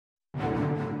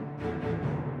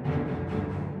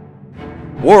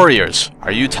Warriors,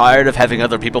 are you tired of having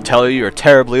other people tell you you're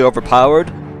terribly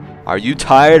overpowered? Are you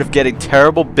tired of getting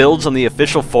terrible builds on the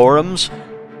official forums?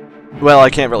 Well, I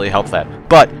can't really help that.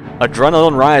 But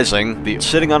Adrenaline Rising, the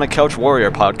Sitting on a Couch Warrior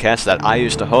podcast that I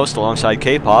used to host alongside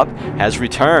K-pop, has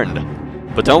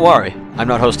returned. But don't worry, I'm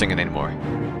not hosting it anymore.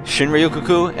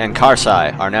 Shinruyku and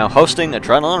Karsai are now hosting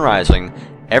Adrenaline Rising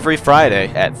every Friday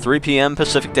at 3 p.m.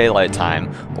 Pacific Daylight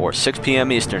Time or 6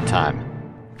 p.m. Eastern Time.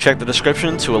 Check the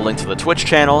description to a link to the Twitch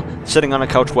channel, Sitting on a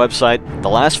Couch website, the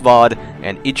last VOD,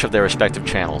 and each of their respective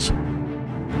channels.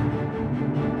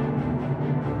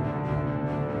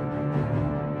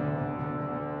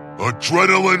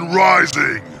 Adrenaline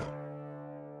Rising!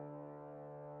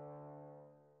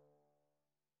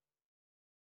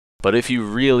 But if you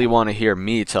really want to hear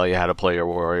me tell you how to play your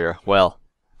warrior, well,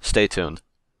 stay tuned.